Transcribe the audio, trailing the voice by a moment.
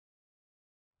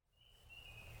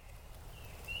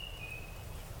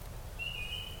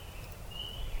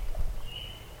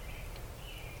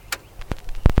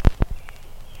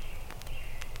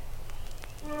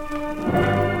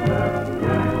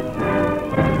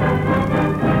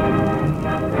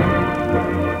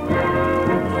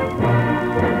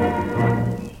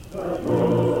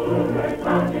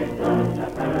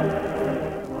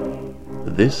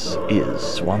This is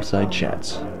Swampside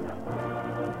Chats,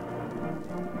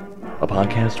 a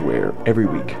podcast where every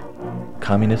week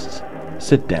communists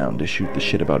sit down to shoot the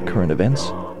shit about current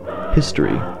events,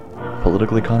 history,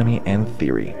 political economy, and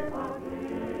theory.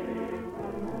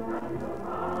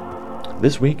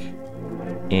 This week,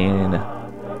 in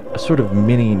a sort of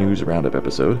mini news roundup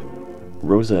episode,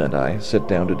 Rosa and I sit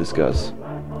down to discuss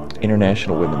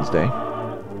International Women's Day,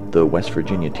 the West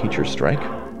Virginia teacher strike,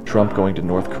 Trump going to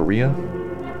North Korea,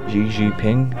 Xi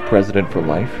Jinping, president for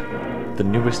life, the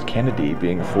newest Kennedy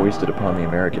being foisted upon the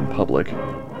American public,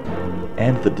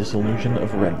 and the disillusion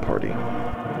of Red Party.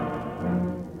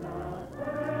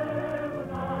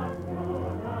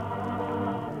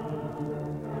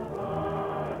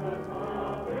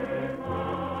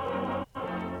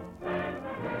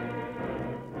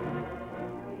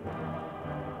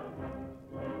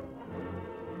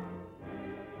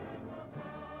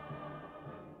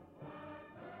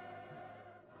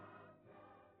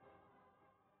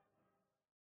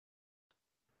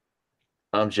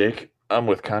 I'm Jake. I'm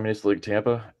with Communist League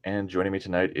Tampa, and joining me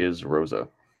tonight is Rosa.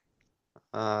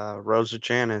 Rosa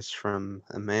Janice from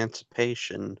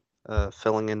Emancipation,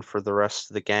 filling in for the rest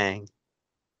of the gang.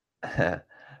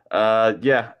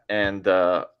 Yeah, and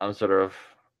I'm sort of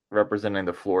representing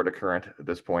the Florida Current at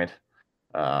this point.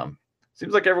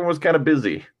 Seems like everyone was kind of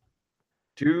busy.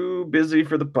 Too busy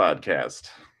for the podcast.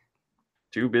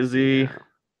 Too busy.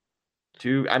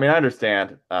 Yeah. I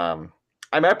understand.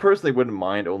 I personally wouldn't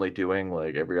mind only doing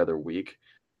like every other week,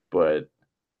 but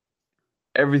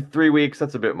every 3 weeks,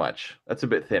 that's a bit much. That's a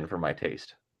bit thin for my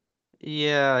taste.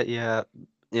 Yeah.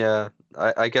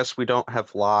 I guess we don't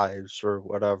have lives or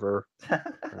whatever.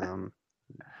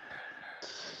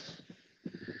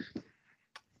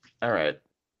 All right,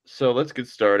 so let's get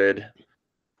started.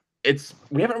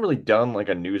 We haven't really done like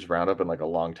a news roundup in like a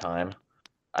long time.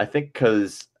 I think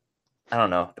because I don't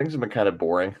know, things have been kind of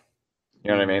boring.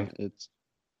 You know what I mean?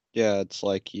 It's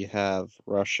like you have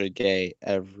Russiagate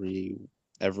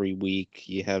every week.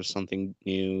 You have something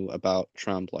new about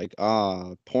Trump, like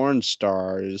porn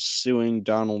stars suing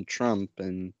Donald Trump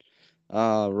and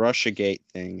Russiagate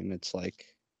thing, and it's like,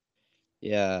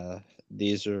 yeah,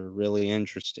 these are really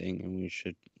interesting, and we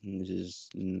should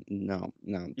just no,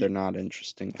 they're not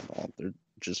interesting at all. They're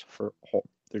just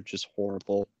they're just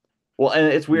horrible. Well, and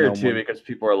it's weird No too one, because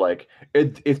people are like,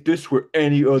 if this were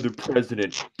any other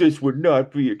president, this would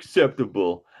not be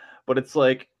acceptable. But it's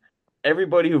like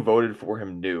everybody who voted for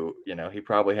him knew, he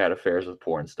probably had affairs with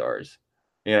porn stars.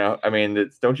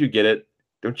 Don't you get it?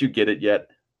 Don't you get it yet?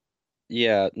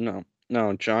 yeah, no.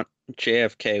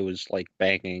 JFK was like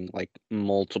banging like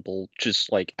multiple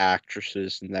just like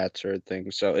actresses and that sort of thing.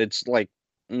 So it's like,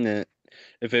 nah,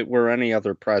 if it were any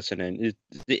other president,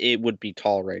 it would be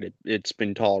tolerated. It's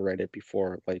been tolerated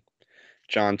before. Like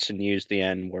Johnson used the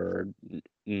N word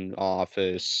in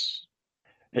office.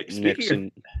 Hey,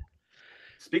 Nixon.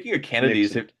 speaking of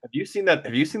Kennedys, Nixon. have you seen that?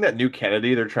 Have you seen that new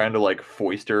Kennedy they're trying to like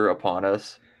foister upon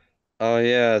us? Oh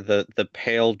yeah, the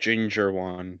pale ginger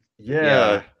one.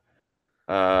 Yeah.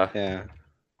 Yeah, Uh, yeah.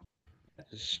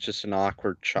 It's just an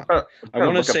awkward child. I'm I trying to want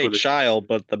to look up say who this. child,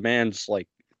 but the man's like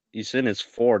he's in his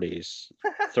 40s,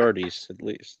 30s at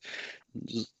least.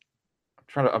 Just-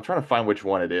 I'm trying to find which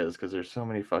one it is because there's so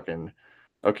many fucking.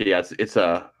 Okay, yeah, it's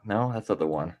no, that's not the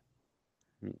one.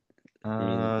 I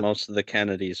mean, most of the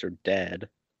Kennedys are dead.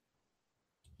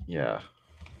 Yeah.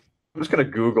 I'm just gonna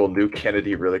Google new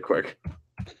Kennedy really quick.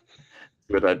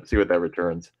 See what that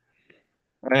returns.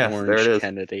 Oh, yes, there it Orange is.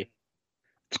 Kennedy.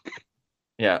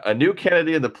 Yeah, a new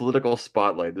Kennedy in the political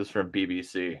spotlight. This is from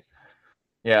BBC.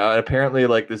 Yeah, apparently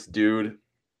like this dude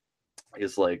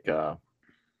is like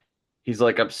he's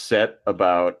like upset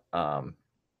about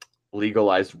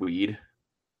legalized weed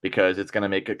because it's gonna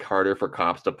make it harder for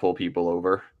cops to pull people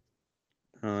over.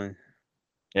 Uh,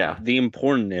 Yeah. the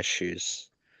important issues.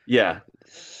 Yeah.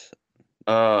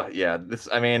 Yeah,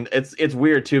 it's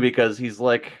weird too because he's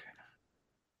like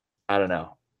I don't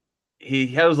know. He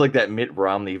has like that Mitt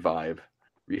Romney vibe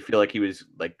where you feel like he was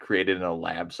like created in a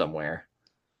lab somewhere.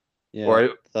 Yeah, Or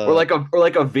like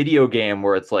a video game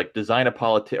where it's like design a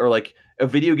or like a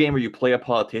video game where you play a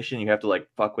politician, you have to like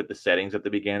fuck with the settings at the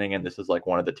beginning, and this is like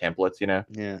one of the templates.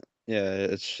 yeah.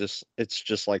 It's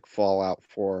just like Fallout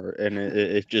 4, and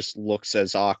it just looks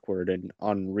as awkward and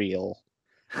unreal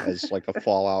as like a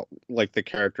Fallout, like the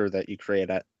character that you create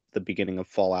at the beginning of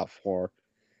Fallout 4.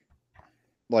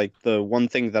 Like the one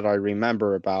thing that I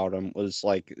remember about him was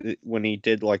like when he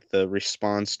did like the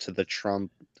response to the Trump,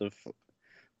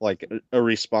 like a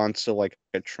response to like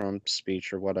a Trump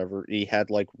speech or whatever. He had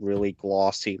like really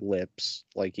glossy lips,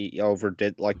 like he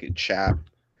overdid like a chap.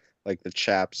 like the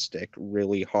chapstick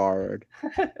really hard.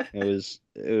 It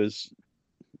was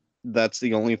that's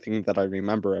the only thing that I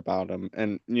remember about him.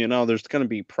 And there's gonna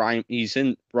be he's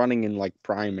in running in like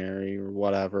primary or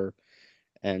whatever,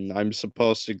 and I'm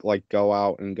supposed to like go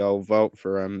out and go vote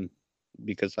for him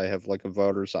because I have like a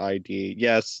voter's ID.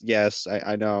 Yes, yes,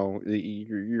 I know.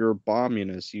 You're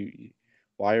bombing us.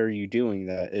 Why are you doing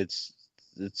that? It's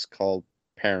called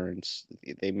parents.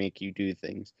 They make you do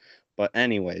things. But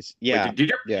anyways, Wait, yeah, did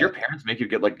your yeah, parents make you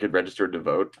get registered to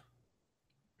vote?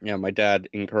 yeah. My dad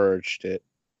encouraged it.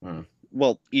 Hmm.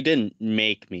 Well, he didn't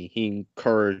make me. He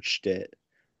encouraged it.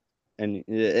 And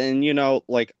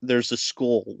like there's a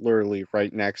school literally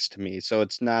right next to me, so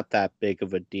it's not that big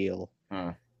of a deal.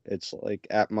 Hmm. It's like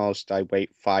at most I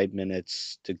wait 5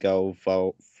 minutes to go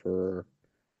vote for.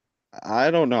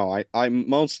 I don't know. I'm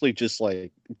mostly just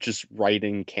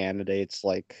writing candidates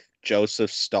like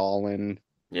Joseph Stalin,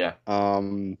 Yeah.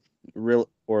 um, real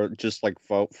or just like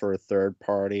vote for a third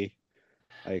party.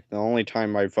 Like the only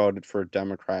time I voted for a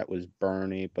Democrat was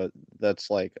Bernie, but that's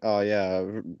like, oh yeah,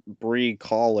 Bree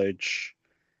College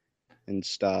and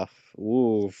stuff.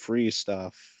 Ooh, free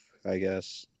stuff, I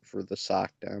guess, for the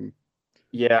sock dem.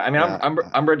 Yeah, I mean, Yeah,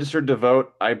 I'm registered to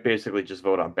vote. I basically just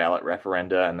vote on ballot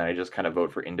referenda, and then I just kind of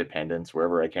vote for independents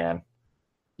wherever I can.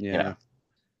 You know. yeah.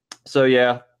 So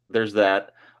yeah, there's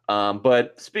that.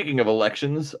 But speaking of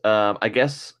elections, I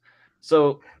guess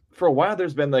so. For a while,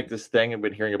 there's been like this thing I've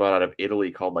been hearing about out of Italy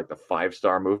called like the Five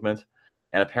Star Movement,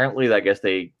 and apparently, I guess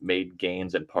they made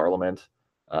gains in parliament,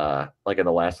 like in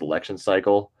the last election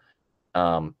cycle.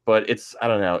 But it's I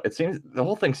don't know. It seems the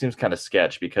whole thing seems kind of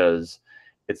sketch because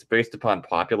it's based upon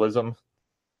populism,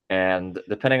 and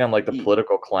depending on like the Y-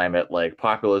 political climate, like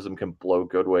populism can blow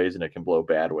good ways and it can blow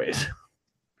bad ways.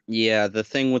 Yeah, the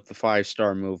thing with the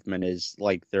five-star movement is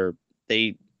like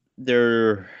they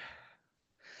they're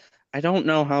I don't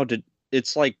know how to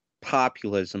it's like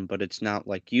populism, but it's not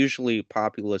like usually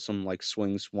populism like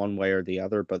swings one way or the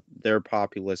other, but their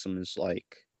populism is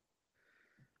like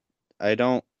I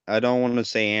don't want to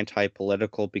say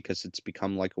anti-political because it's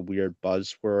become like a weird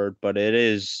buzzword, but it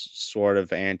is sort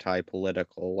of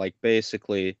anti-political. Like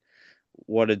basically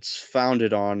what it's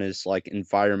founded on is like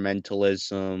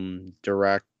environmentalism,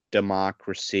 direct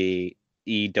democracy,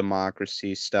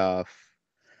 e-democracy stuff,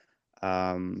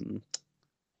 um,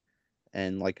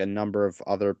 and like a number of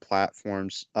other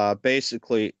platforms.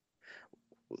 Basically,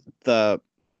 the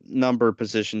number of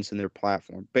positions in their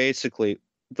platform. Basically,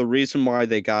 the reason why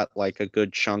they got like a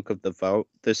good chunk of the vote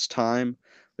this time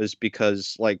was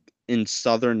because like in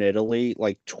southern Italy,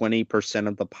 like 20%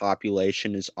 of the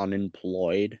population is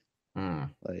unemployed. Hmm.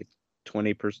 Like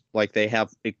 20%, like they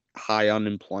have a high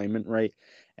unemployment rate.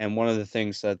 And one of the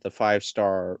things that the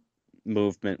five-star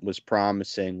movement was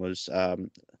promising was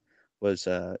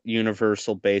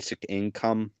universal basic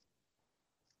income.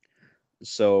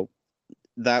 So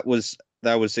that was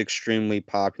extremely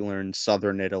popular in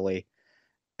southern Italy.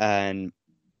 And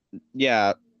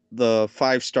yeah, the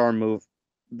five-star move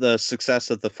the success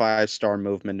of the five-star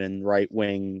movement and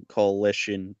right-wing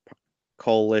coalition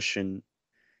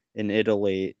in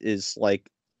Italy is like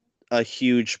a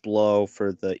huge blow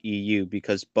for the EU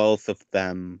because both of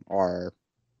them are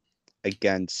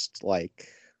against like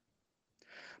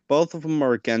both of them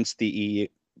are against the EU,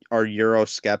 are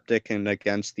Eurosceptic and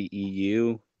against the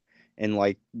EU. And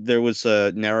like there was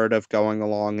a narrative going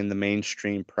along in the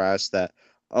mainstream press that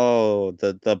oh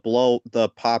the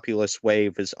populist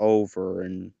wave is over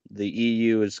and the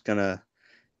EU is gonna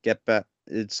get back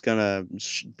it's gonna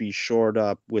be shored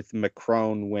up with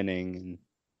Macron winning,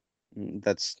 and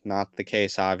that's not the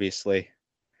case obviously.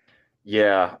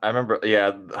 Yeah, I remember.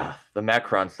 Yeah, the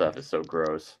Macron stuff is so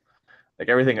gross. Like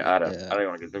everything, I Yeah. don't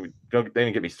want to don't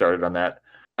even get me started on that.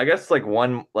 I guess like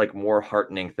one like more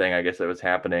heartening thing, I guess that was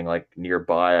happening like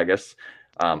nearby. I guess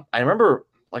I remember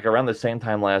like around the same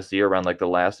time last year, around like the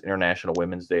last International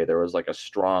Women's Day, there was like a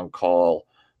strong call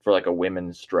for like a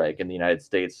women's strike in the United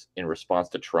States in response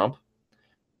to Trump.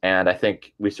 And I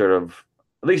think we sort of,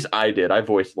 at least I did, I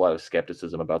voiced a lot of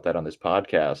skepticism about that on this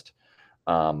podcast.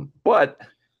 But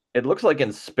it looks like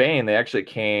in Spain,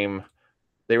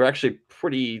 they were actually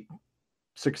pretty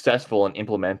successful in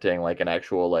implementing like an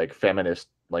actual like feminist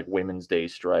like Women's Day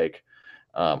strike.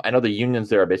 I know the unions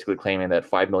there are basically claiming that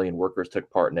 5 million workers took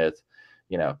part in it.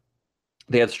 You know,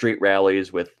 they had street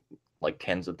rallies with like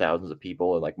tens of thousands of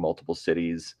people in like multiple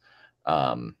cities.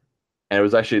 Um, and it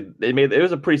was actually it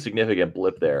was a pretty significant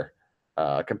blip there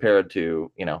compared to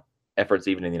efforts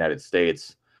even in the United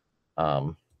States.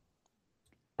 Um,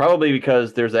 Probably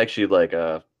because there's actually like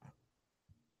a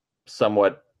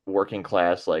somewhat working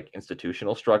class like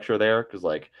institutional structure there because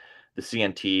like the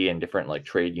CNT and different like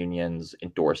trade unions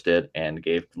endorsed it and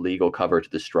gave legal cover to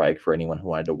the strike for anyone who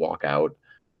wanted to walk out.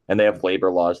 And they have labor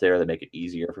laws there that make it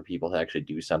easier for people to actually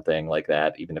do something like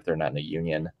that, even if they're not in a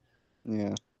union.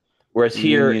 Yeah. Whereas The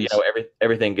here, unions.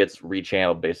 everything gets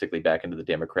rechanneled basically back into the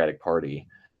Democratic Party.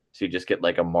 So you just get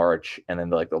like a march, and then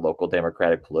like the local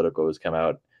Democratic politicos come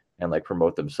out and like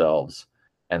promote themselves,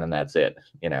 and then that's it.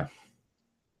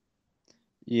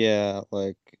 Yeah,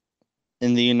 like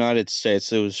in the United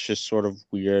States, it was just sort of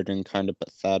weird and kind of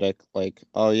pathetic. Like,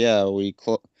 oh yeah,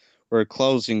 we're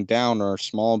closing down our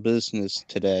small business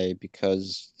today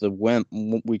because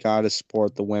we got to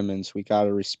support the women's, we got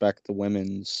to respect the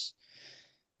women's,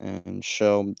 and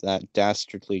show that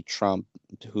dastardly Trump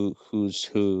who's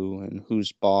who and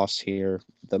who's boss here.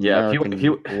 The Yeah, if you if American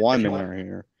you if you women want are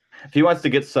here. if he wants to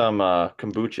get some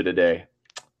kombucha today,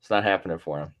 it's not happening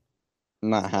for him.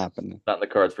 Not It's not happening. not in the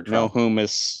cards for No Trump.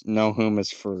 humus, no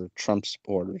humus for Trump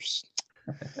supporters.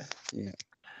 Yeah.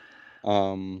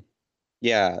 Um.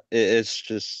 Yeah, it's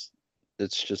just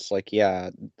like,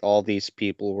 yeah, all these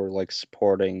people were like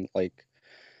supporting like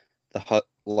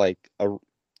like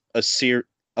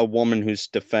a woman who's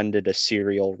defended a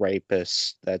serial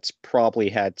rapist that's probably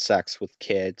had sex with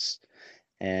kids,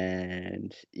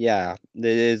 and yeah, it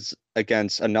is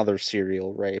against another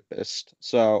serial rapist.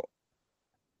 So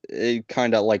it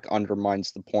kind of like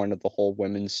undermines the point of the whole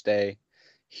Women's Day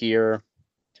here.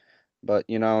 But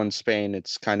in Spain,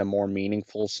 it's kind of more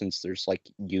meaningful since there's like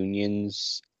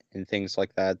unions and things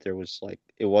like that. There was like,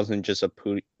 it wasn't just a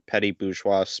petty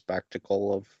bourgeois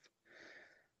spectacle of,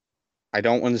 I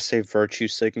don't want to say virtue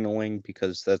signaling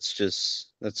because that's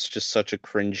just such a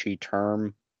cringy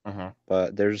term, Hmm.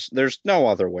 but there's no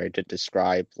other way to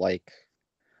describe like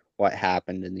what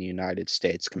happened in the United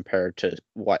States compared to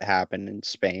what happened in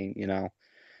Spain.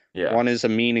 Yeah. One is a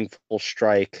meaningful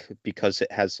strike because it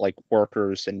has like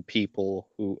workers and people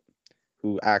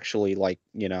who actually like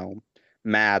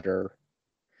matter.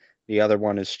 The other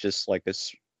one is just like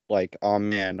this, like, oh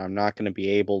man, I'm not going to be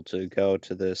able to go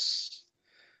to this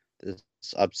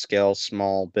upscale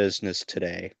small business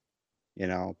today,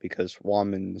 because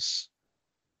woman's.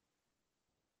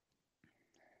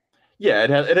 Yeah,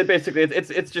 it basically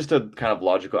it's just a kind of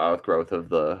logical outgrowth of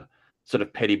the sort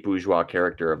of petty bourgeois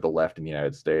character of the left in the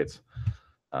United States,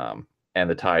 and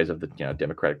the ties of the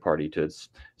Democratic Party to its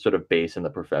sort of base in the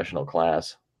professional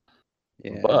class.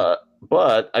 Yeah.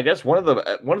 But I guess one of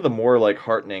the more like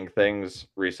heartening things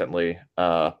recently,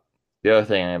 the other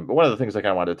thing, one of the things I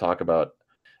kind of wanted to talk about,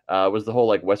 was the whole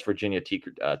like West Virginia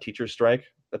teacher strike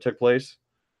that took place,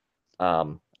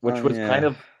 Oh yeah.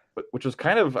 which was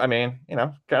kind of, I mean,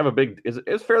 kind of a big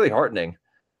is fairly heartening.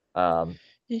 Um,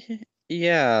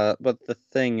 Yeah, but the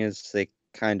thing is they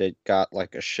kind of got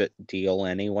like a shit deal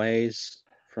anyways,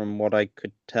 from what I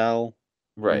could tell,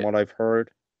 from right, what I've heard.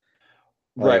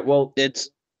 right. Like Well, it's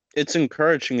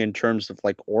encouraging in terms of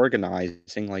like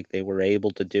organizing, like they were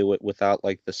able to do it without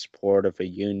like the support of a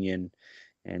union,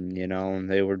 and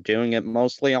they were doing it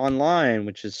mostly online,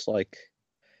 which is like,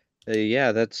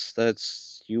 yeah,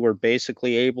 that's you were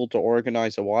basically able to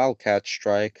organize a wildcat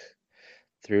strike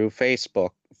through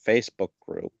Facebook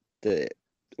group, the,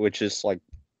 which is like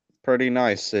pretty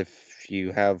nice if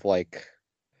you have like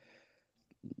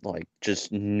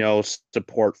just no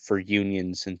support for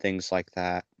unions and things like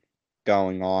that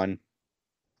going on.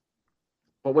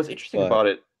 But what's interesting But about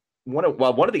it, one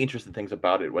of the interesting things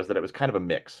about it was that it was kind of a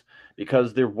mix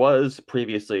because there was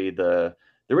previously there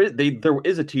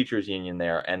is a teachers union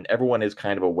there and everyone is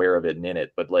kind of aware of it and in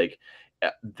it, but like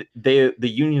the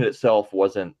union itself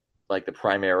wasn't like the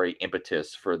primary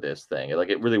impetus for this thing. Like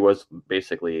it really was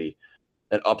basically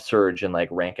an upsurge in like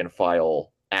rank and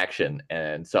file action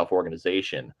and self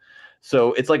organization.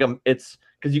 So it's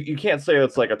because you can't say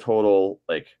it's like a total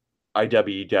like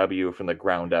IWW from the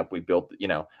ground up. We built,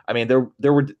 I mean, there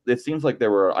were, it seems like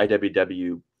there were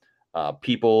IWW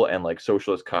people and like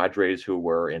socialist cadres who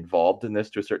were involved in this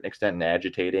to a certain extent and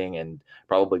agitating and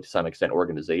probably to some extent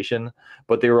organization,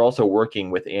 but they were also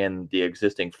working within the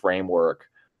existing framework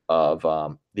of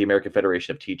the American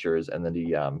Federation of Teachers and then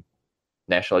the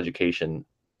National Education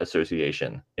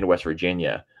Association in West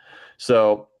Virginia.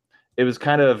 So it just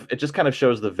kind of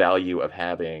shows the value of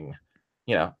having,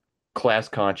 you know, class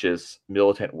conscious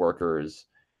militant workers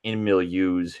in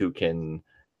milieus who can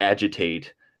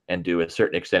agitate and to a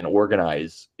certain extent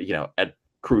organize, at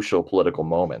crucial political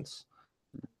moments.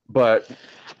 But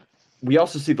we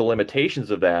also see the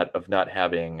limitations of that, of not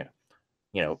having,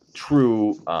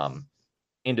 true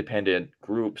independent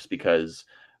groups, because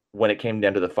when it came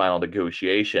down to the final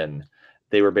negotiation,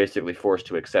 they were basically forced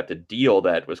to accept a deal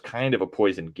that was kind of a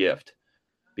poison gift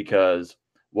because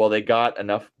well, they got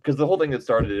enough because the whole thing that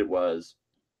started it was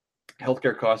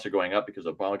healthcare costs are going up because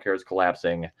Obamacare is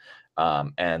collapsing,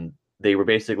 and they were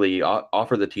basically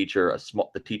offer the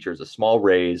teachers a small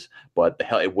raise, but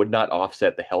it would not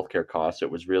offset the healthcare costs.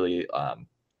 It was really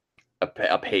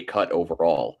a pay cut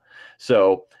overall.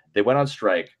 So they went on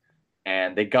strike,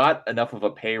 and they got enough of a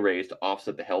pay raise to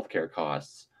offset the healthcare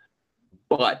costs,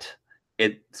 but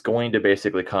it's going to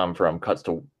basically come from cuts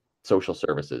to social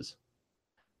services,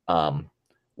 um,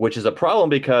 which is a problem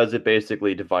because it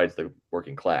basically divides the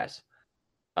working class.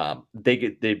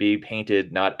 They'd be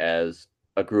painted not as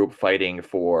a group fighting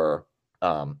for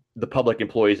the public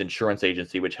employees insurance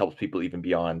agency, which helps people even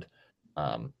beyond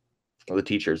um, the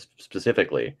teachers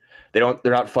specifically. They're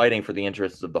not fighting for the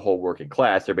interests of the whole working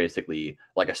class. They're basically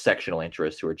like a sectional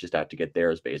interest who are just out to get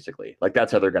theirs, basically. Like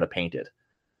that's how they're going to paint it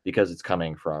because it's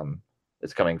coming from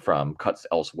cuts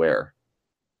elsewhere.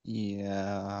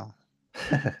 Yeah.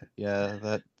 Yeah,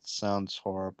 that sounds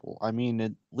horrible. I mean,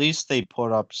 at least they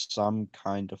put up some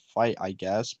kind of fight, I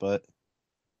guess, but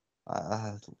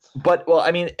uh, But well,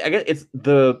 I mean, I guess it's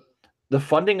the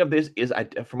funding of this is,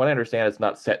 from what I understand, it's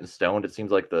not set in stone. It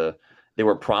seems like they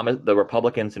were promised the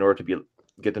Republicans, in order to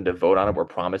get them to vote on it, were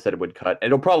promised that it would cut. And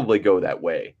it'll probably go that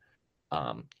way.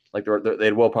 Like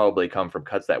they will probably come from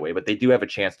cuts that way, but they do have a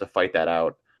chance to fight that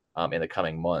out in the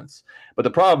coming months. But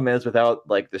the problem is, without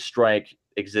like the strike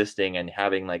existing and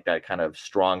having like that kind of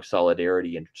strong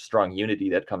solidarity and strong unity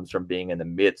that comes from being in the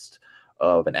midst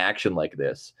of an action like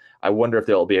this, I wonder if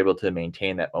they'll be able to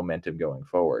maintain that momentum going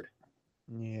forward.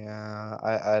 yeah,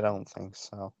 I don't think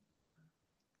so.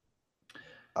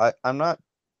 I'm not.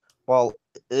 Well,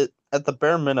 it at the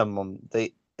bare minimum,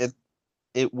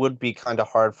 it would be kind of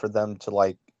hard for them to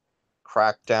like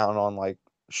crack down on like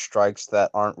strikes that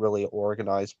aren't really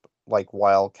organized, like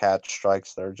wildcat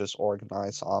strikes that are just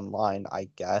organized online, I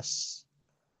guess.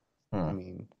 I Hmm.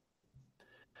 mean,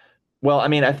 Well, I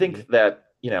mean, I maybe. think that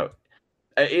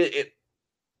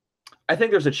I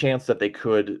think there's a chance that they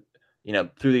could,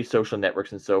 through these social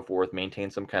networks and so forth,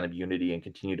 maintain some kind of unity and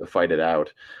continue to fight it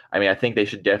out. I mean, I think they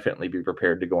should definitely be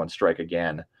prepared to go on strike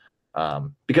again. I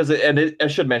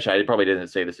should mention, I probably didn't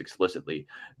say this explicitly.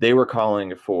 They were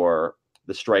calling for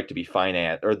the strike to be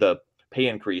financed, or the pay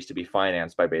increase to be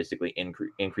financed by basically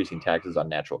increasing taxes on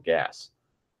natural gas.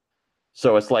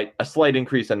 So a slight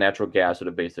increase on natural gas would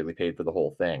have basically paid for the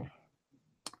whole thing.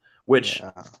 Which,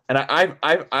 Yeah. and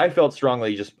I felt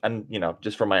strongly, just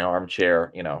from my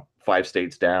armchair, 5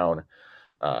 states down,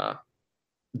 uh,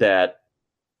 that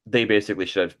they basically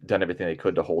should have done everything they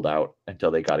could to hold out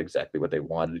until they got exactly what they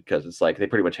wanted, because it's like they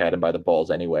pretty much had him by the balls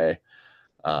anyway.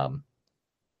 Um,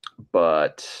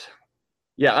 but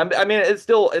yeah, I mean, it's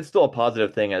still a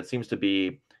positive thing, and it seems to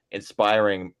be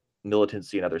inspiring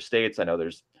militancy in other states. I know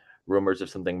there's rumors of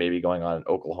something maybe going on in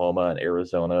Oklahoma and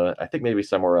Arizona. I think maybe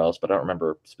somewhere else, but I don't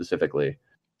remember specifically.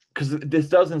 Because this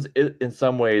does in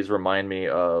some ways remind me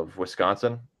of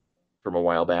Wisconsin from a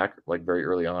while back, like very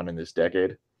early on in this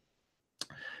decade.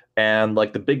 And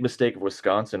like the big mistake of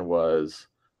Wisconsin was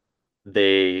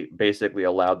they basically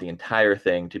allowed the entire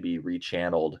thing to be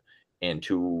rechanneled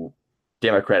into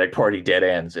Democratic Party dead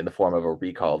ends in the form of a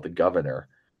recall of the governor,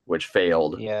 which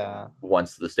failed Yeah.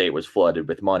 once the state was flooded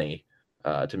with money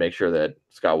to make sure that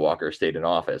Scott Walker stayed in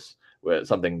office,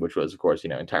 something which was, of course,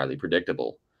 entirely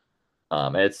predictable.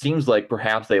 And it seems like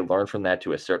perhaps they learned from that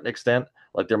to a certain extent.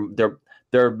 Like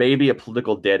there may be a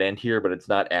political dead end here, but it's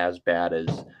not as bad as,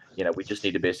 we just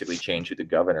need to basically change who the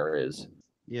governor is.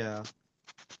 Yeah.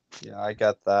 Yeah, I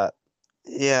get that.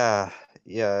 Yeah.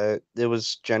 Yeah, it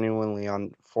was genuinely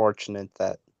unfortunate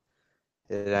that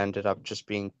it ended up just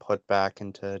being put back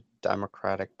into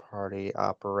Democratic Party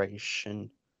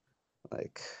operation.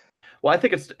 Like, Well, I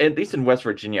think it's, at least in West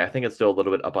Virginia, I think it's still a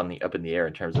little bit up in the air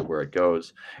in terms of where it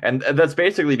goes, and that's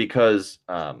basically because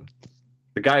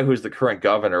the guy who's the current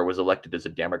governor was elected as a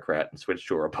Democrat and switched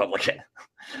to a Republican.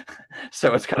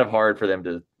 So it's kind of hard for them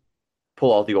to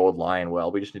pull out the old line.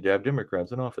 Well, we just need to have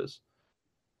Democrats in office.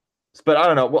 But I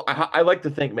don't know. Well, I like to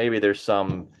think maybe there's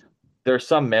some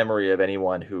memory of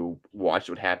anyone who watched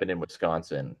what happened in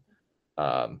Wisconsin,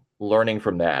 learning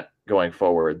from that going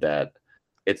forward, that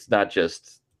it's not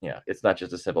just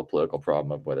a simple political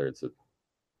problem of whether it's a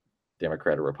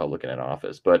Democrat or Republican in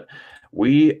office. But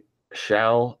we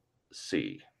shall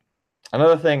see.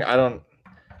 Another thing, I don't.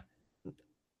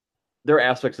 There are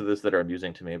aspects of this that are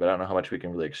amusing to me, but I don't know how much we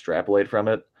can really extrapolate from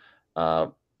it. Uh,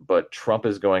 but Trump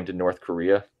is going to North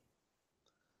Korea.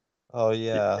 oh You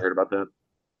yeah. heard about that?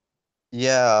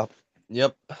 Yeah.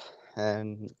 Yep.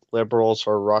 And liberals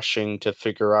are rushing to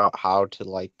figure out how to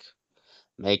like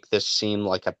make this seem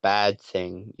like a bad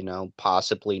thing,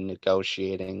 possibly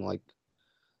negotiating like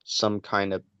some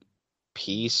kind of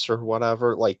peace or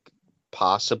whatever, like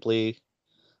possibly.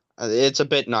 It's a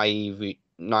bit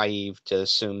naive to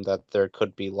assume that there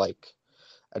could be like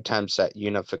attempts at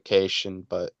unification,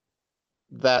 but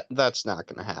that's not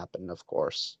going to happen, of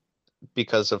course,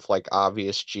 because of like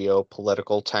obvious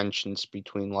geopolitical tensions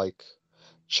between like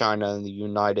China and the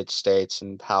United States,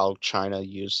 and how China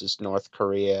uses North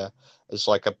Korea as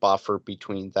like a buffer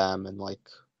between them and like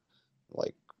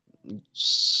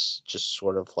just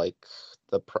sort of like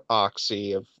the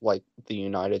proxy of like the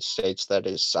United States that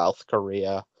is South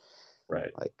Korea.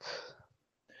 Right. Like,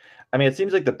 I mean, it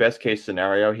seems like the best case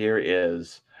scenario here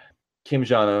is Kim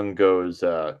Jong Un goes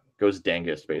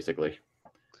Dengist basically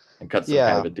and cuts some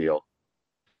kind of yeah, a deal.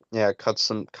 yeah, cut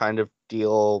some kind of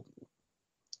deal,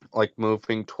 like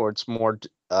moving towards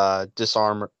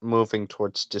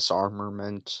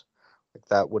disarmament. Like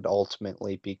that would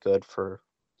ultimately be good for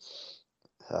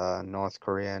North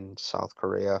Korea and South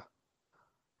Korea.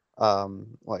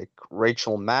 Like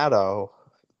Rachel Maddow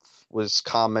was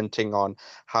commenting on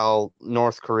how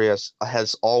North Korea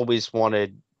has always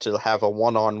wanted to have a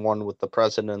one-on-one with the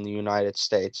president of the United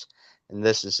States, and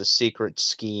this is a secret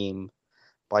scheme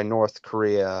by North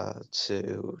Korea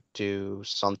to do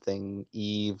something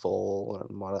evil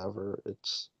and whatever.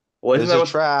 Well, It was a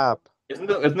trap. isn't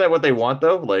that what they want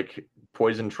though? Like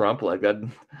poison Trump, like that.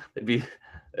 It'd be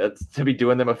that's to be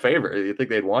doing them a favor. You think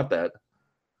they'd want that?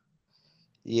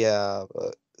 Yeah,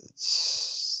 but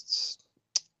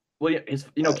Well,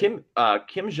 uh,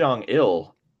 Kim Jong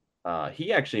Il,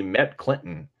 he actually met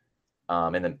Clinton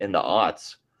in the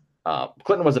aughts.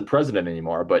 Clinton wasn't president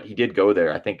anymore, but he did go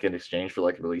there. I think in exchange for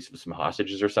like the release of some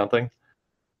hostages or something.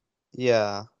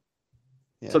 yeah,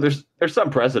 So yeah, there's some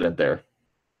precedent there.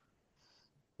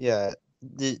 yeah.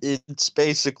 It's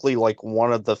basically like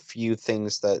one of the few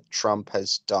things that Trump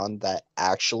has done that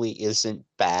actually isn't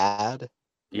bad.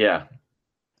 Yeah,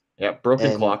 yeah. Broken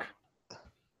And clock.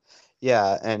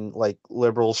 yeah, and like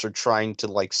liberals are trying to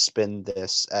like spin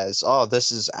this as, oh,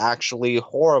 this is actually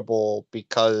horrible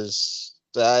because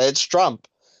it's Trump.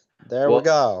 There we Well,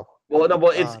 go. well, no,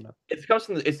 well, Oh, no.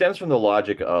 it stems from the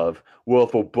logic of, well,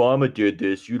 if Obama did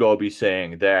this, you'd all be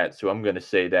saying that, so I'm going to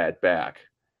say that back.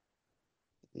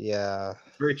 Yeah,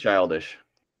 It's very childish.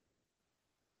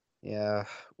 yeah.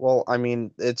 Well, I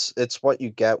mean, it's what you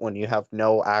get when you have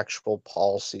no actual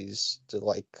policies to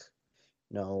like,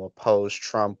 oppose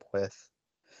Trump with,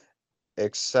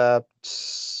 except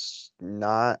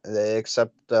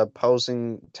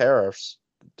opposing tariffs.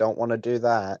 Don't want to do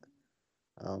that.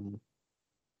 Um,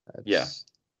 Yeah, that's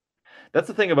that's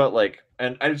the thing about like,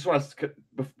 and I just want to,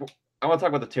 I want to talk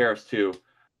about the tariffs too.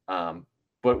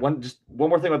 But one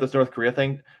more thing about this North Korea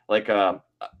thing. Like,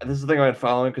 this is the thing I've been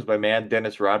following because my man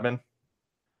Dennis Rodman,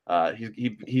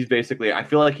 he's basically, I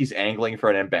feel like he's angling for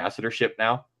an ambassadorship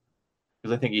now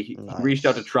because I think he reached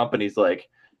out to nice. Trump and he's like,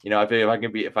 if I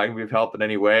can be of help in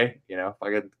any way, if I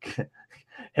could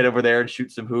head over there and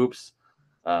shoot some hoops.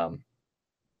 Um,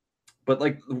 but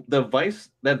like that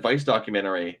Vice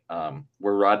documentary,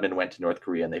 where Rodman went to North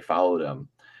Korea and they followed him,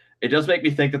 it does make me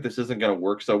think that this isn't going to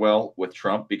work so well with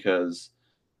Trump because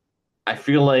I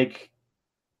feel like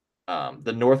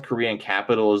the North Korean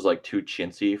capital is like too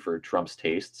chintzy for Trump's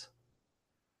tastes.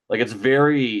 Like it's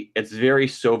very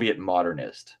Soviet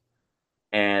modernist.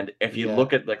 And if you Yeah,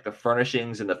 look at like the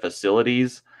furnishings and the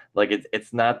facilities, like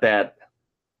it's not that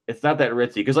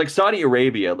ritzy. Because like Saudi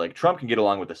Arabia, like Trump can get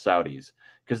along with the Saudis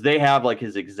because they have like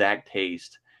his exact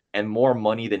taste and more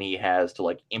money than he has to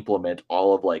like implement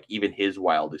all of like even his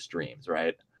wildest dreams,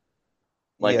 right?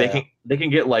 Like yeah,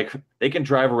 they can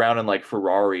drive around in like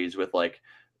Ferraris with like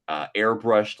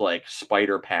airbrushed like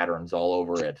spider patterns all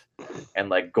over it and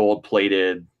like gold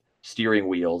plated steering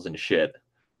wheels and shit.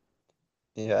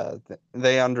 yeah.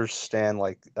 They understand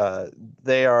like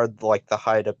they are like the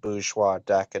height of bourgeois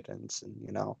decadence, and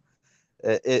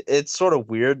it's sort of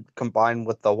weird combined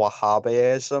with the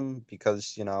Wahhabism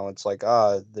because it's like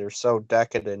they're so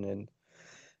decadent and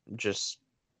just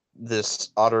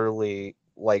this utterly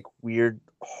like weird,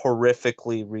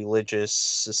 horrifically religious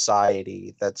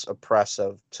society that's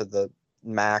oppressive to the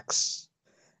max.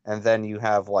 And then you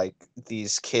have like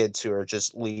these kids who are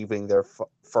just leaving their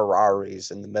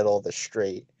Ferraris in the middle of the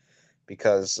street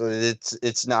because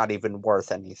it's not even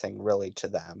worth anything really to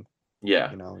them,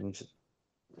 Yeah. and just,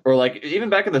 Or like even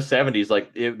back in the 70s,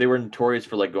 like they were notorious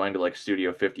for like going to like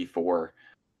Studio 54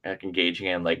 and like, engaging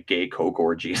in like gay coke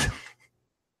orgies.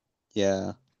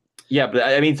 yeah, Yeah, but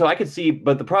I mean, so I could see,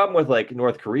 but the problem with like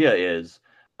North Korea is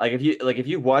like if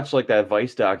you watch like that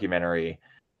Vice documentary,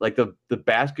 like the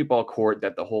basketball court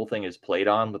that the whole thing is played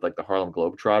on with like the Harlem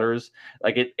Globetrotters,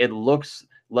 like it looks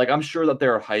like, I'm sure that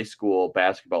there are high school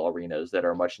basketball arenas that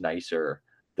are much nicer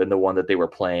than the one that they were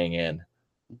playing in.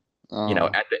 Oh,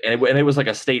 And it was like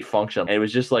a state function. And it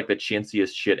was just like the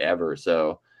chintziest shit ever.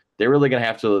 So they're really gonna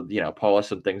have to, polish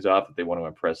some things off if they want to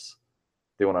impress.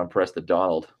 They want to impress the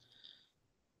Donald.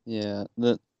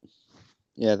 yeah.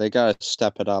 Yeah, they gotta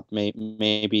step it up.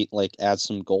 Maybe like add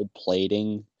some gold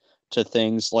plating to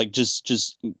things. Like just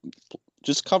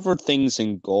cover things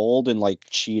in gold and like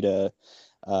cheetah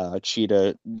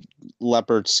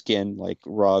leopard skin like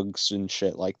rugs and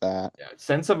shit like that. Yeah,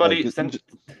 Like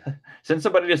send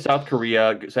somebody to South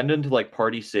Korea. Send them to like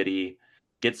Party City.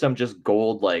 Get some just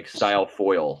gold like style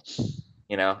foil.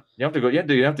 You have to go.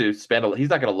 You have to spend. He's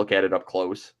not gonna look at it up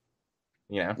close.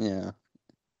 You know. yeah,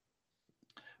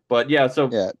 But yeah, so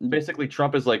yeah, basically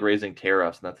Trump is like raising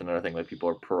tariffs, and that's another thing that people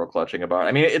are pearl clutching about.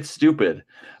 I mean, it's stupid,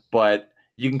 but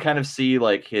you can kind of see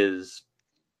like his,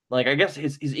 like, I guess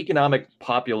his economic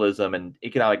populism and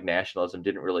economic nationalism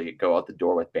didn't really go out the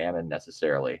door with Bannon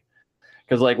necessarily.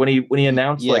 Because like when he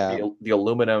announced like yeah, the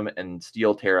aluminum and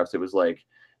steel tariffs, it was like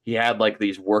he had like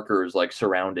these workers like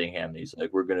surrounding him. He's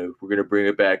like, we're gonna bring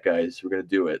it back, guys. We're gonna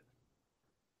do it.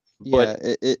 yeah.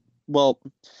 But Well,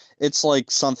 it's like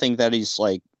something that he's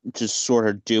like just sort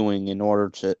of doing in order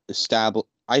to establish.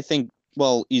 I think.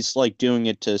 Well, he's like doing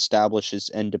it to establish his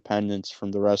independence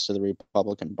from the rest of the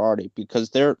Republican Party because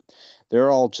they're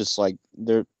all just like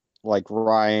they're like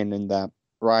Ryan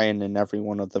and every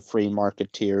one of the free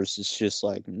marketeers is just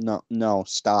like no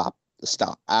stop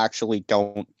actually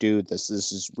don't do this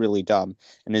is really dumb,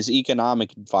 and his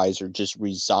economic advisor just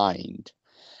resigned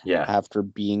yeah, after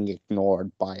being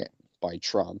ignored by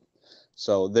Trump.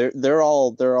 So they're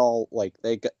all like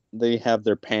they have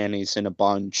their panties in a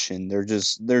bunch and they're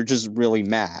just really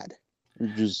mad.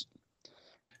 They're just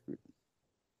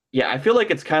yeah, I feel like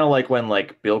it's kind of like when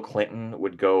like Bill Clinton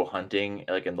would go hunting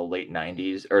like in the late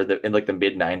 90s or in like the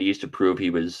mid 90s to prove he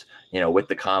was, with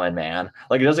the common man.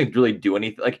 Like it doesn't really do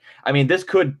anything. Like this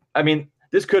could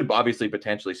obviously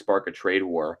potentially spark a trade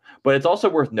war, but it's also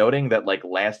worth noting that like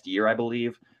last year, I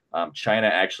believe, China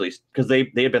actually, because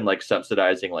they had been like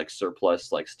subsidizing like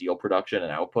surplus like steel production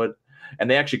and output, and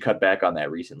they actually cut back on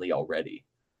that recently already.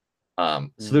 So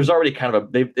there's mm, already kind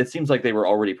of it seems like they were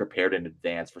already prepared in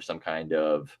advance for some kind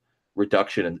of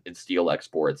reduction in steel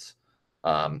exports,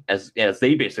 as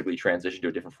they basically transition to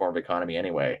a different form of economy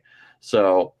anyway.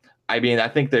 So I mean, I,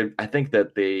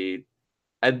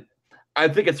 I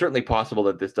think it's certainly possible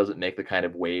that this doesn't make the kind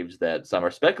of waves that some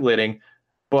are speculating,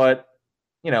 but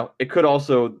it could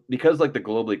also, because like the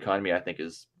global economy, I think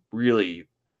is really,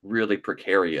 really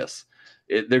precarious.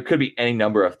 There could be any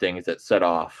number of things that set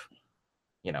off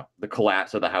the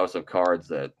collapse of the house of cards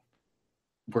that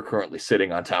we're currently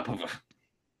sitting on top of.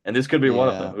 And this could be one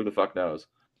of them. yeah. Who the fuck knows?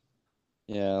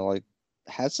 Yeah, like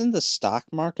hasn't the stock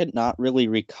market not really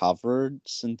recovered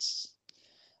since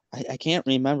I can't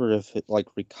remember if it like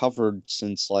recovered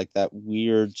since like that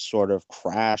weird sort of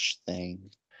crash thing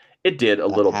It did a that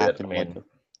little bit. happened like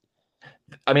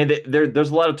There's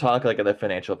a lot of talk like in the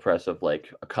financial press of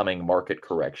like a coming market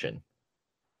correction,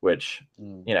 which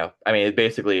mm,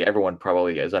 basically everyone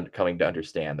probably is coming to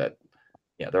understand that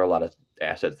there are a lot of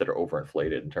assets that are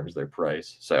overinflated in terms of their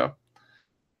price. So,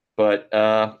 but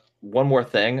one more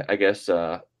thing, I guess,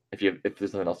 if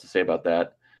there's nothing else to say about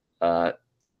that, uh,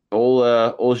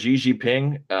 old Xi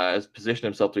Jinping has positioned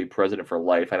himself to be president for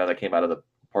life. I know that came out of the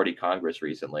party Congress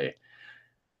recently.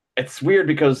 It's weird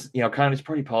because Communist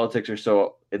Party politics are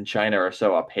so in China are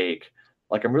so opaque.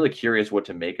 Like I'm really curious what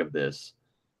to make of this.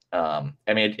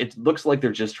 It looks like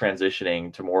they're just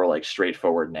transitioning to more like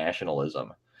straightforward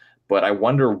nationalism, but I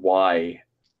wonder why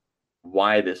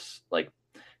this like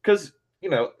because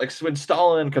like so when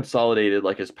Stalin consolidated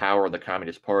like his power in the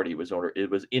Communist Party it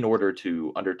was in order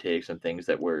to undertake some things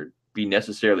that would be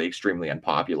necessarily extremely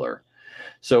unpopular.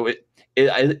 So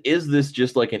is this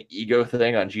just like an ego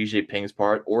thing on Xi Jinping's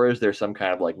part, or is there some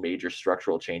kind of like major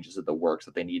structural changes in the works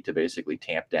that they need to basically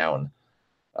tamp down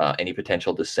any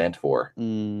potential dissent for?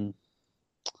 mm,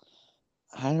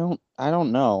 I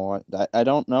don't know. I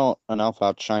don't know enough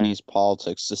about Chinese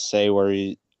politics to say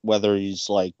whether he's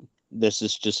like this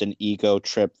is just an ego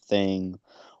trip thing,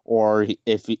 or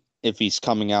if he's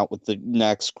coming out with the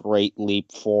next great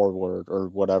leap forward or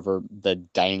whatever the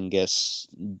dangus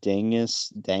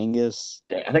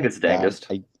I think it's that Dangest.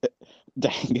 I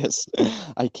dangus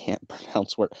I can't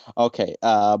pronounce word. Okay,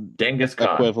 Genghis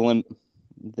Khan. equivalent.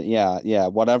 Yeah,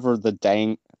 whatever the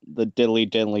diddly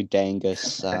diddly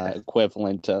dangus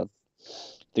equivalent of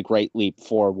the Great Leap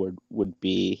Forward would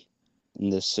be in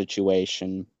this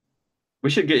situation. we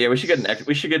should get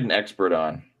an expert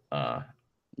on.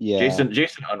 Yeah, Jason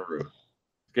Unruh. Let's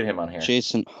get him on here.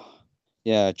 Jason.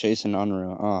 Yeah, Jason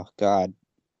Unruh. Oh God,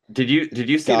 Did you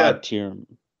see God that tier.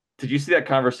 did you see that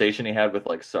conversation he had with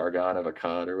like Sargon of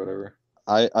Akkad or whatever?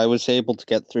 I was able to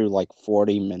get through like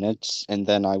 40 minutes, and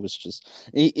then I was just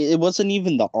it wasn't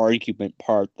even the argument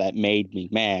part that made me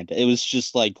mad. It was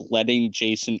just like letting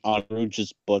Jason Unruh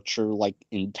just butcher like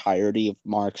entirety of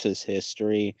Marxist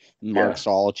history, Yeah.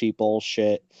 Marxology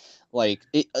bullshit. Like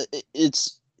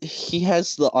it's he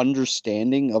has the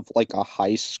understanding of like a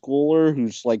high schooler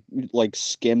who's like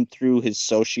skimmed through his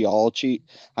sociology,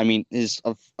 I mean his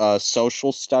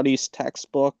social studies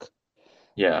textbook,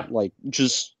 Yeah. like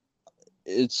just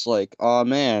it's like, oh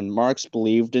man, Marx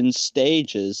believed in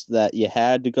stages that you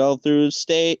had to go through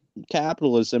state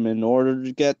capitalism in order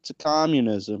to get to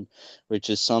communism,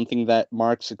 which is something that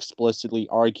Marx explicitly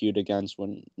argued against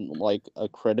when, like, a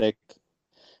critic,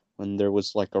 when there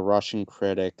was like a Russian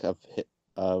critic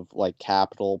of like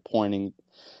Capital pointing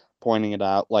it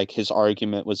out, like his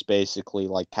argument was basically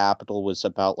like capital was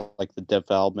about like the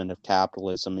development of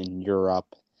capitalism in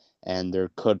Europe, and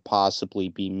there could possibly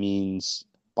be means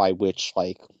by which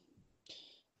like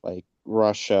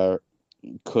Russia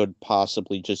could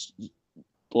possibly just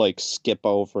like skip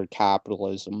over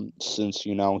capitalism since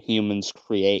humans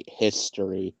create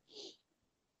history.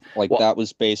 Like Well, that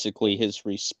was basically his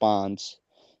response,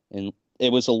 and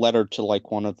it was a letter to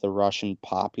like one of the Russian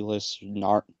populists.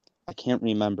 I can't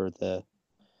remember the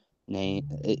name.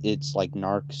 It's like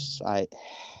Narcs. I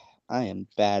am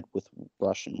bad with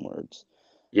Russian words.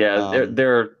 yeah, Um,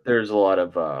 there's a lot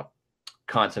of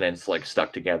consonants like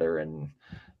stuck together and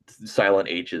silent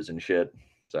H's and shit.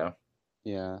 So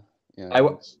yeah, yeah, I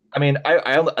I mean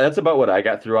I that's about what I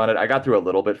got through on it. I got through a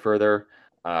little bit further.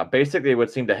 Basically,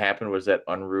 what seemed to happen was that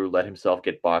Unruh let himself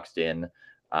get boxed in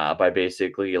by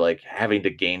basically like having to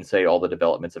gainsay all the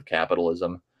developments of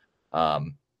capitalism.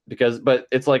 But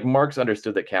it's like Marx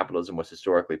understood that capitalism was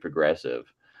historically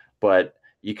progressive, but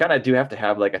you kind of do have to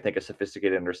have like I think a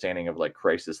sophisticated understanding of like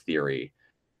crisis theory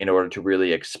in order to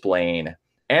really explain,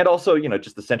 and also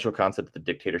just the central concept of the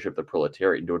dictatorship of the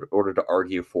proletariat in order to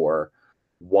argue for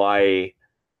why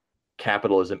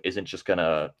capitalism isn't just going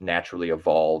to naturally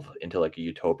evolve into like a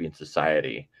utopian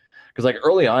society. Because like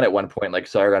early on at one point, like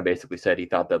Sargon basically said he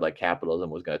thought that like capitalism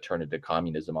was going to turn into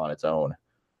communism on its own.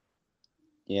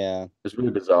 yeah. It's really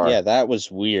Yeah, bizarre. that was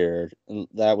weird.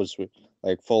 That was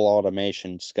like full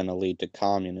automation is going to lead to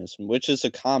communism, which is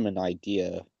a common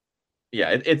idea.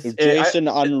 Yeah, If Jason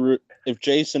Unruh, if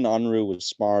Jason Unruh was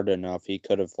smart enough, he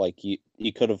could have like he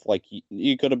could have like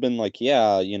you could have been like,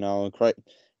 yeah,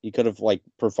 he could have like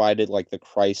provided like the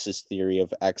crisis theory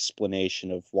of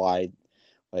explanation of why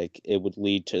like it would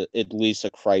lead to at least a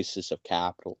crisis of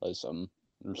capitalism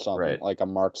or something, right. like a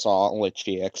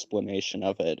Marxology explanation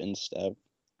of it instead of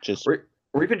just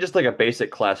Or even just like a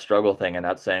basic class struggle thing and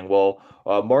not saying, well,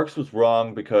 Marx was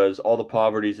wrong because all the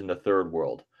poverty's in the third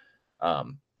world.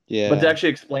 Um, but to yeah. actually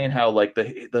explain how like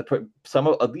some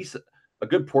of at least a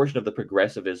good portion of the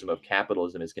progressivism of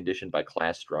capitalism is conditioned by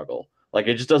class struggle. Like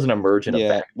it just doesn't emerge in a Yeah,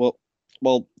 vacuum.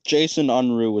 well, Jason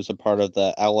Unruh was a part of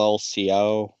the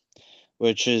LLCO,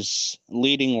 which is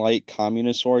leading light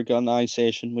communist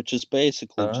organization, which is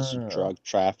basically just a Oh. drug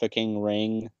trafficking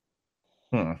ring.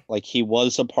 Hmm. Like he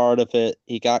was a part of it.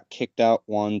 He got kicked out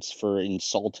once for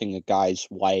insulting a guy's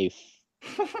wife,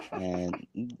 and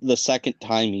the second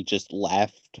time he just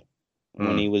left.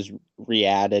 When Hmm. he was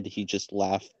re-added, he just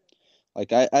left.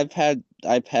 Like I've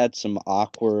had some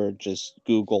awkward just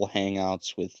Google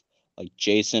Hangouts with like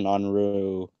Jason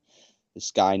Unruh,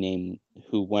 this guy named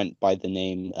who went by the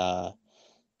name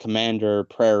Commander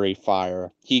Prairie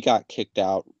Fire. He got kicked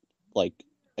out like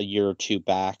a year or two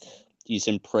back. He's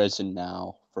in prison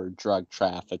now for drug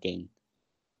trafficking.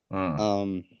 Hmm.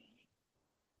 Um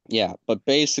yeah, but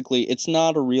basically it's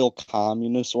not a real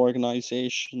communist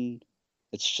organization.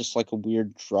 It's just like a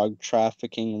weird drug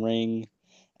trafficking ring.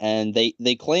 And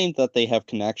they claim that they have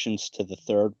connections to the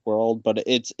third world, but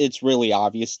it's really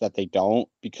obvious that they don't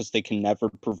because they can never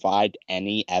provide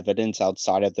any evidence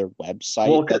outside of their website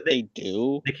Well, that they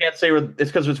do. they can't say where it's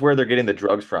because it's where they're getting the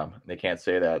drugs from. They can't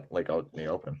say that like out in the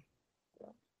open.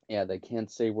 Yeah, they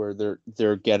can't say where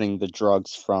they're getting the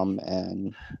drugs from,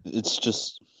 and it's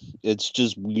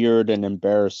just weird and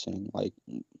embarrassing. Like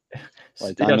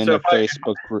Yeah. I'm in So a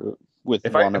Facebook group with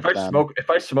one if of I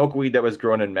them. smoke weed that was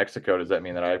grown in Mexico, does that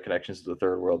mean that I have connections to the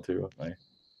third world too? Like,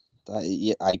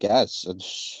 Yeah, I guess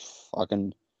it's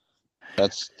fucking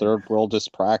that's third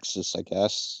worldist praxis, I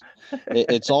guess.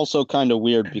 It's also kind of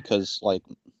weird because like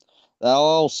the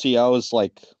LLCO is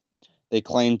like they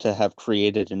claim to have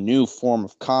created a new form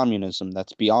of communism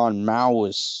that's beyond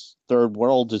Maoist third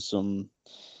worldism,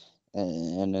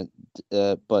 and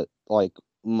but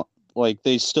like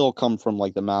they still come from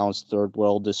like the Maoist third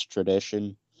worldist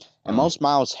tradition. And Mm. most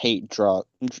Maoists hate drug.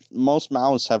 Most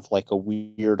Maoists have like a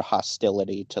weird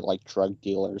hostility to like drug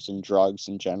dealers and drugs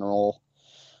in general.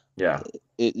 Yeah.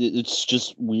 It's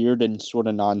just weird and sort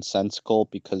of nonsensical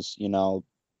because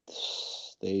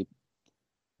they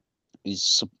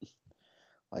these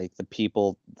like the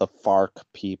people, the FARC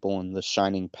people and the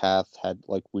Shining Path had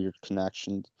like weird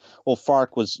connections. Well,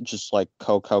 FARC was just like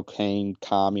cocaine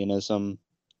communism,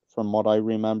 from what I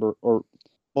remember, or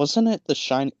wasn't it the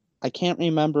Shining? I can't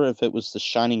remember if it was the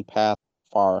Shining Path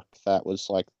FARC that was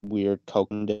like weird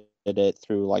cocaine did it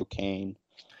through like cocaine.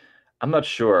 I'm not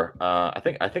sure. I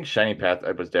think Shining Path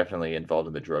was definitely involved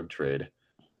in the drug trade.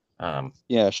 Um,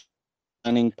 Yeah,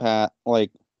 Shining Path,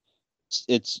 like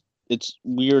it's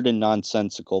weird and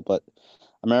nonsensical, but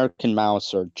American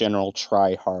Mouse are general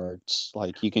tryhards.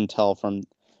 Like you can tell from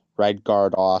Red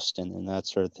Guard Austin and that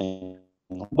sort of thing.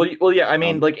 well, yeah. I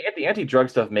mean, Um, like the anti-drug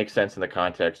stuff makes sense in the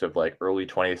context of like early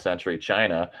 20th century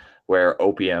China, where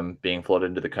opium being flooded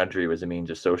into the country was a means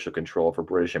of social control for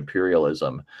British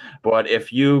imperialism. But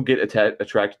if you get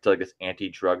attracted to like this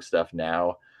anti-drug stuff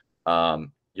now,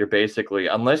 you're basically,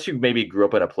 unless you maybe grew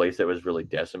up in a place that was really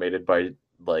decimated by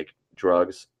like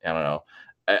drugs, I don't know.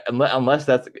 Unless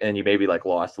that's, and you maybe like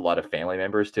lost a lot of family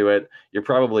members to it, you're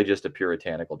probably just a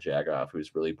puritanical jagoff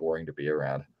who's really boring to be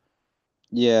around.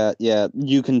 yeah,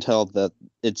 you can tell that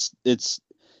it's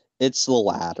the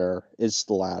latter. It's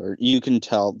the latter. You can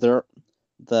tell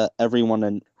that everyone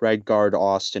in Red Guard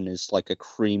Austin is like a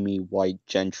creamy white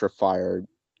gentrifier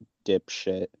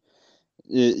dipshit.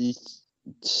 It's,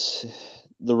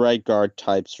 the Red Guard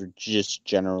types are just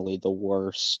generally the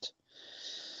worst.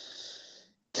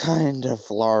 Kind of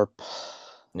LARP.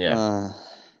 Yeah. Uh,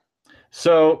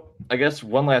 So I guess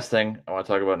one last thing I want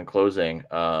to talk about in closing.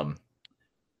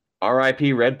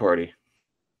 R.I.P. Red Party.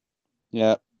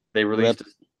 yeah, They rip. released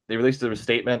they released a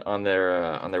statement on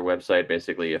their website,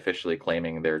 basically officially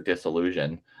claiming their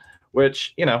dissolution.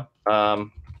 Which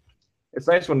it's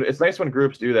nice when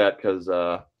groups do that because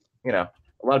a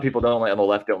lot of people don't like on the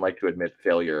left don't like to admit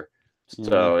failure. Yeah,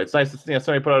 So it's nice to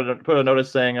somebody put a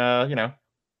notice saying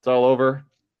it's all over.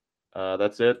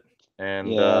 That's it.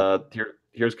 And yeah,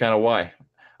 here's kind of why.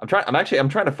 I'm trying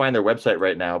to find their website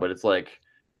right now, but it's like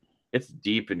it's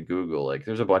deep in Google. Like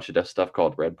there's a bunch of stuff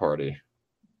called Red Party.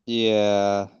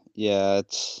 yeah.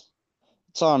 It's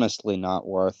honestly not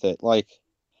worth it. Like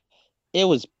it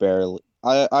was barely.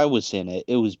 I was in it.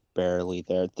 It was barely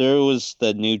there. There was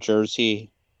the New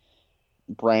Jersey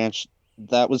branch.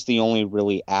 That was the only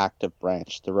really active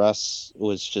branch. The rest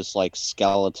was just like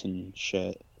skeleton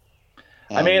shit.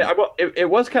 I mean, And it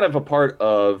was kind of a part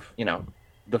of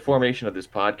the formation of this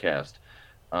podcast.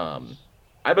 Um,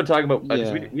 I've been talking about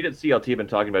because yeah, we did CLT have been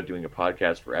talking about doing a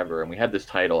podcast forever, and we had this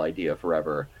title idea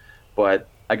forever, but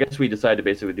I guess we decided to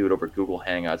basically do it over Google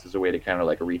Hangouts as a way to kind of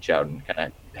like reach out and kind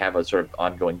of have a sort of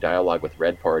ongoing dialogue with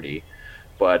Red Party.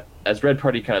 But as Red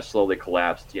Party kind of slowly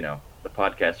collapsed, the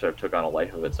podcast sort of took on a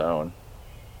life of its own.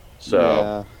 So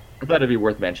yeah, I thought it'd be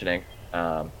worth mentioning.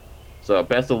 So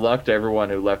best of luck to everyone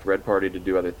who left Red Party to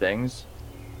do other things.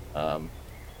 Um,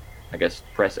 I guess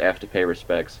press F to pay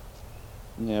respects.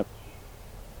 yep.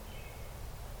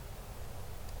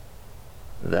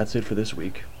 That's it for this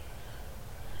week.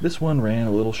 This one ran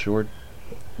a little short,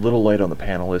 a little light on the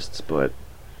panelists, but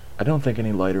I don't think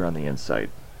any lighter on the insight.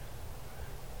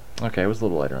 Okay, it was a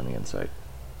little lighter on the insight.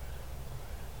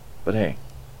 But hey,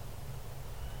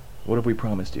 what have we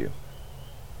promised you?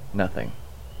 Nothing.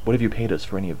 What have you paid us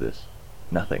for any of this?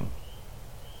 Nothing.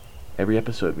 Every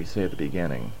episode we say at the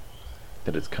beginning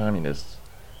that it's communists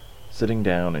sitting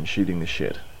down and shooting the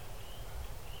shit.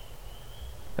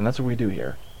 And that's what we do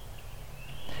here.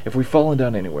 If we've fallen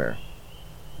down anywhere,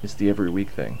 it's the every week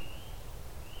thing.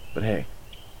 But hey,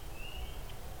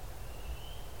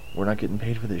 we're not getting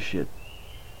paid for this shit.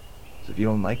 So if you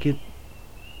don't like it,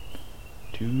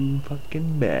 too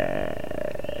fucking bad.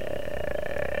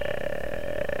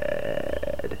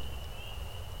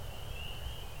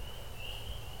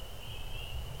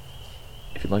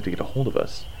 If you'd like to get a hold of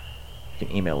us, you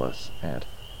can email us at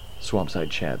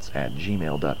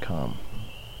swampsidechats@gmail.com.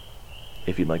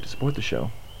 If you'd like to support the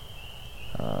show,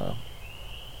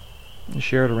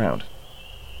 share it around.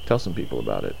 Tell some people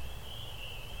about it.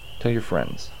 Tell your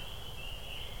friends.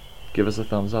 Give us a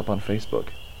thumbs up on Facebook.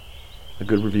 A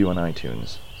good review on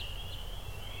iTunes.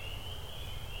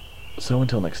 So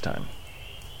until next time,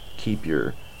 keep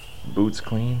your boots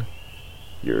clean,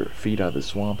 your feet out of the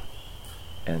swamp,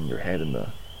 and your head in the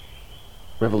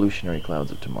Revolutionary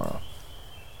Clouds of Tomorrow.